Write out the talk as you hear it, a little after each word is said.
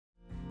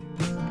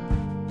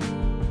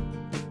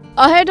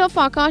Ahead of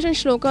Akash and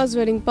Shloka's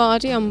wedding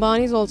party,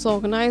 Ambanis also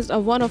organized a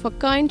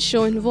one-of-a-kind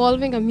show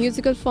involving a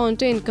musical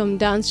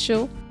fountain-cum-dance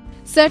show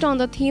set on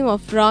the theme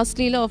of Raas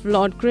Lila of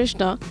Lord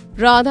Krishna,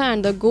 Radha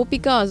and the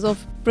Gopikas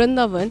of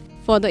Vrindavan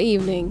for the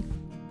evening.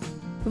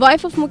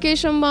 Wife of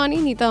Mukesh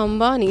Ambani, Nita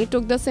Ambani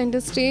took the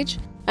center stage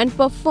and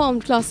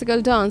performed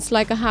classical dance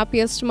like a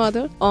happiest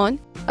mother on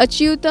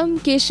Achyutam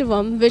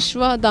Keshavam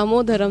Vishwa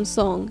Damodaram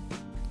song.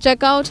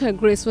 Check out her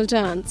graceful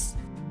dance.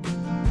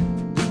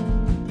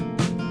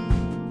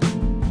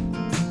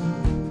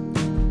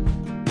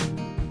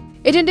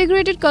 It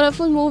integrated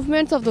colorful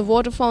movements of the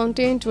water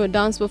fountain to a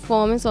dance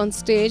performance on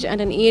stage and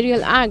an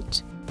aerial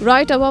act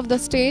right above the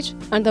stage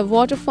and the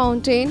water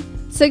fountain,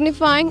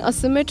 signifying a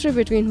symmetry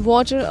between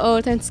water,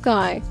 earth and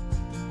sky.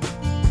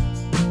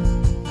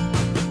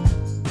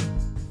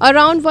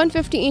 Around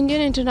 150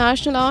 Indian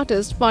international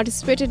artists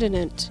participated in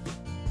it.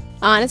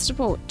 Honest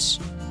report.